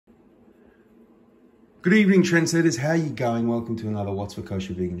Good evening, trendsetters. How are you going? Welcome to another What's for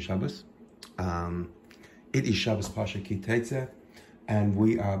Kosher Vegan Shabbos. It is Shabbos Pasha Ki Tetzeh, and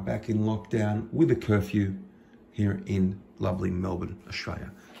we are back in lockdown with a curfew here in lovely Melbourne,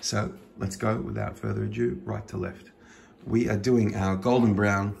 Australia. So let's go without further ado, right to left. We are doing our golden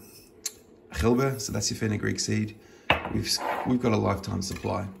brown chilba, so that's your fenugreek seed. We've got a lifetime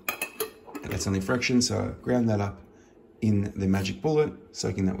supply. That's only a fraction, so ground that up in the magic bullet,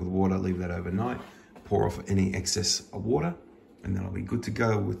 soaking that with water, leave that overnight. Pour off any excess of water, and then I'll be good to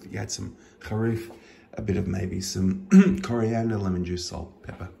go with, you add some harif, a bit of maybe some coriander, lemon juice, salt,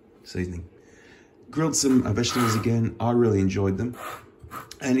 pepper, seasoning. Grilled some vegetables again. I really enjoyed them.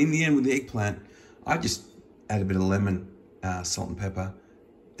 And in the end with the eggplant, I just add a bit of lemon, salt and pepper,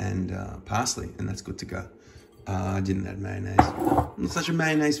 and parsley, and that's good to go. I didn't add mayonnaise. I'm not such a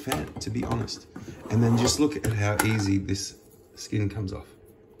mayonnaise fan, to be honest. And then just look at how easy this skin comes off.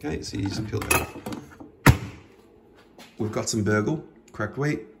 Okay, so you just peel that off. We've got some burgle, cracked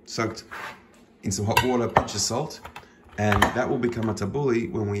wheat, soaked in some hot water, pinch of salt, and that will become a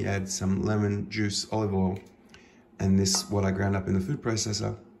tabbouleh when we add some lemon juice, olive oil, and this, what I ground up in the food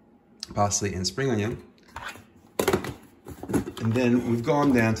processor, parsley and spring onion. And then we've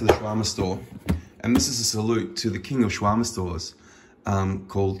gone down to the Shwarma store, and this is a salute to the king of Shwarma stores,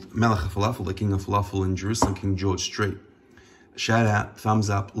 called Melech Felafel, the king of falafel in Jerusalem, King George Street. Shout out, thumbs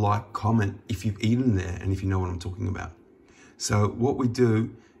up, like, comment if you've eaten there and if you know what I'm talking about. So what we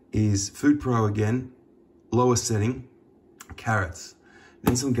do is Food Pro again, lower setting, carrots,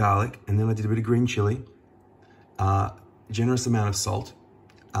 then some garlic, and then I did a bit of green chili, generous amount of salt,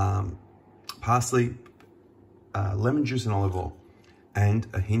 parsley, lemon juice and olive oil, and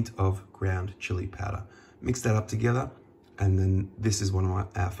a hint of ground chili powder. Mix that up together, and then this is one of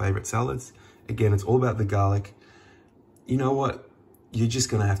our favorite salads. Again, it's all about the garlic. You know what? You're just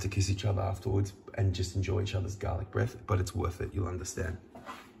gonna have to kiss each other afterwards and just enjoy each other's garlic breath, but it's worth it, you'll understand.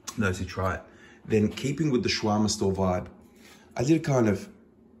 Those who try it. Then keeping with the Shwarma store vibe, I did a kind of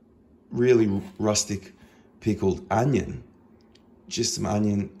really rustic pickled onion. Just some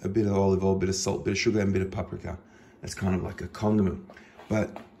onion, a bit of olive oil, a bit of salt, a bit of sugar, and a bit of paprika. That's kind of like a condiment.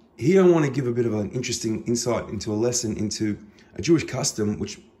 But here I want to give a bit of an interesting insight into a lesson into a Jewish custom,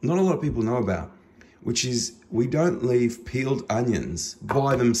 which not a lot of people know about, which is we don't leave peeled onions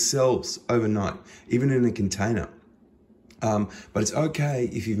by themselves overnight, even in a container. But it's okay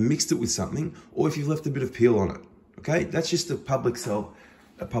if you've mixed it with something or if you've left a bit of peel on it, okay? That's just a public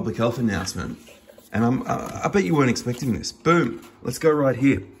health announcement. And I bet you weren't expecting this. Boom, let's go right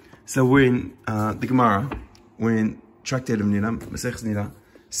here. So we're in the Gemara, we're in Tractate of Nida, Masechus Nida,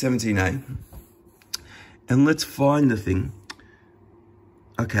 17a. And let's find the thing.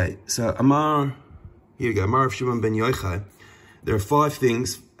 Okay, so Amar, here we go, Amar of Shimon ben Yochai. There are 5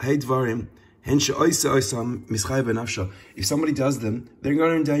 things, Hey Dvarim, if somebody does them, they're going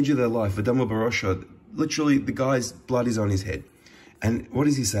to endanger their life. Literally, the guy's blood is on his head. And what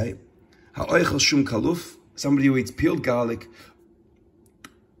does he say? Somebody who eats peeled garlic,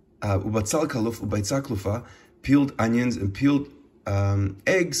 peeled onions and peeled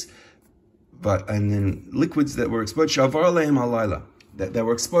eggs, and then liquids that were exposed, that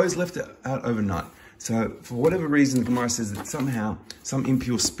were exposed, left out overnight. So for whatever reason, the Gemara says that somehow some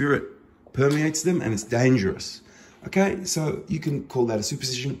impure spirit permeates them and it's dangerous. Okay, so you can call that a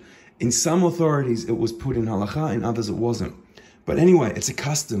superstition. In some authorities, it was put in halakha, in others it wasn't. But anyway, it's a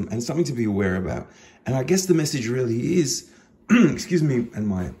custom and something to be aware about. And I guess the message really is, excuse me, and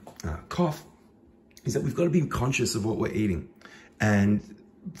my cough, is that we've got to be conscious of what we're eating. And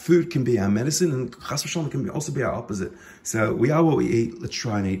food can be our medicine, and chas v'shalom can also be our opposite. So we are what we eat. Let's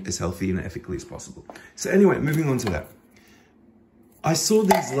try and eat as healthy and ethically as possible. So anyway, moving on to that. I saw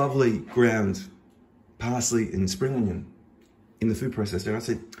these lovely ground parsley and spring onion in the food processor, and I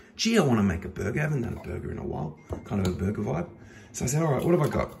said, gee, I want to make a burger. I haven't done a burger in a while, kind of a burger vibe. So I said, all right, what have I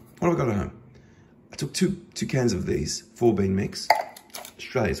got? What have I got at home? I took two cans of these, 4-bean mix,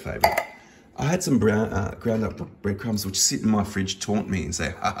 Australia's favorite. I had some ground up breadcrumbs which sit in my fridge, taunt me and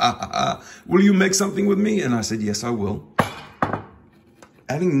say, ha, ha, ha, ha, will you make something with me? And I said, yes, I will.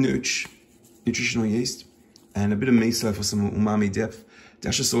 Adding nutritional yeast, and a bit of miso for some umami depth,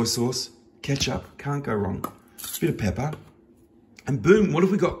 dash of soy sauce, ketchup, can't go wrong, a bit of pepper, and boom, what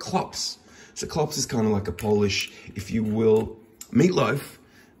have we got? Klops. So klops is kind of like a Polish, if you will, meatloaf.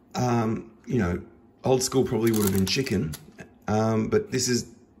 You know, old school probably would have been chicken, but this is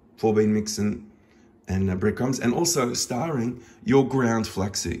 4-bean mix and breadcrumbs, and also starring your ground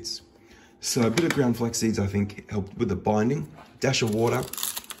flax seeds. So a bit of ground flax seeds, I think, helped with the binding, dash of water,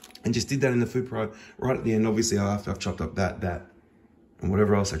 and just did that in the Food Pro right at the end. Obviously, after I've chopped up that, and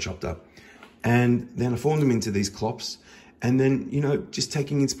whatever else I chopped up. And then I formed them into these clops. And then, you know, just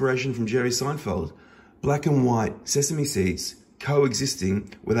taking inspiration from Jerry Seinfeld, black and white sesame seeds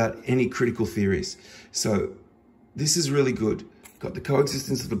coexisting without any critical theories. So this is really good. Got the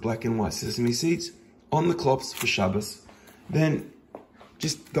coexistence of the black and white sesame seeds on the clops for Shabbos. Then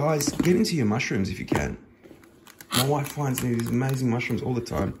just, guys, get into your mushrooms if you can. My wife finds me these amazing mushrooms all the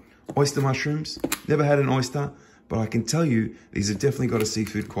time. Oyster mushrooms. Never had an oyster, but I can tell you these have definitely got a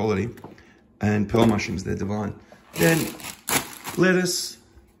seafood quality. And pearl mushrooms, they're divine. Then lettuce,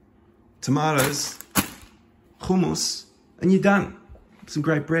 tomatoes, hummus, and you're done. Some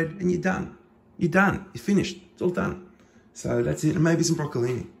great bread, and you're done. You're done. You're finished. It's all done. So that's it. And maybe some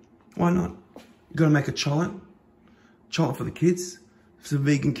broccolini. Why not? You've got to make a cholent. Cholent for the kids. Some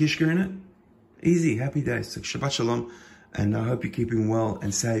vegan kishka in it. Easy. Happy days. So Shabbat Shalom. And I hope you're keeping well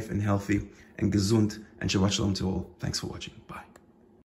and safe and healthy and gesund. And Shabbat Shalom to all. Thanks for watching. Bye.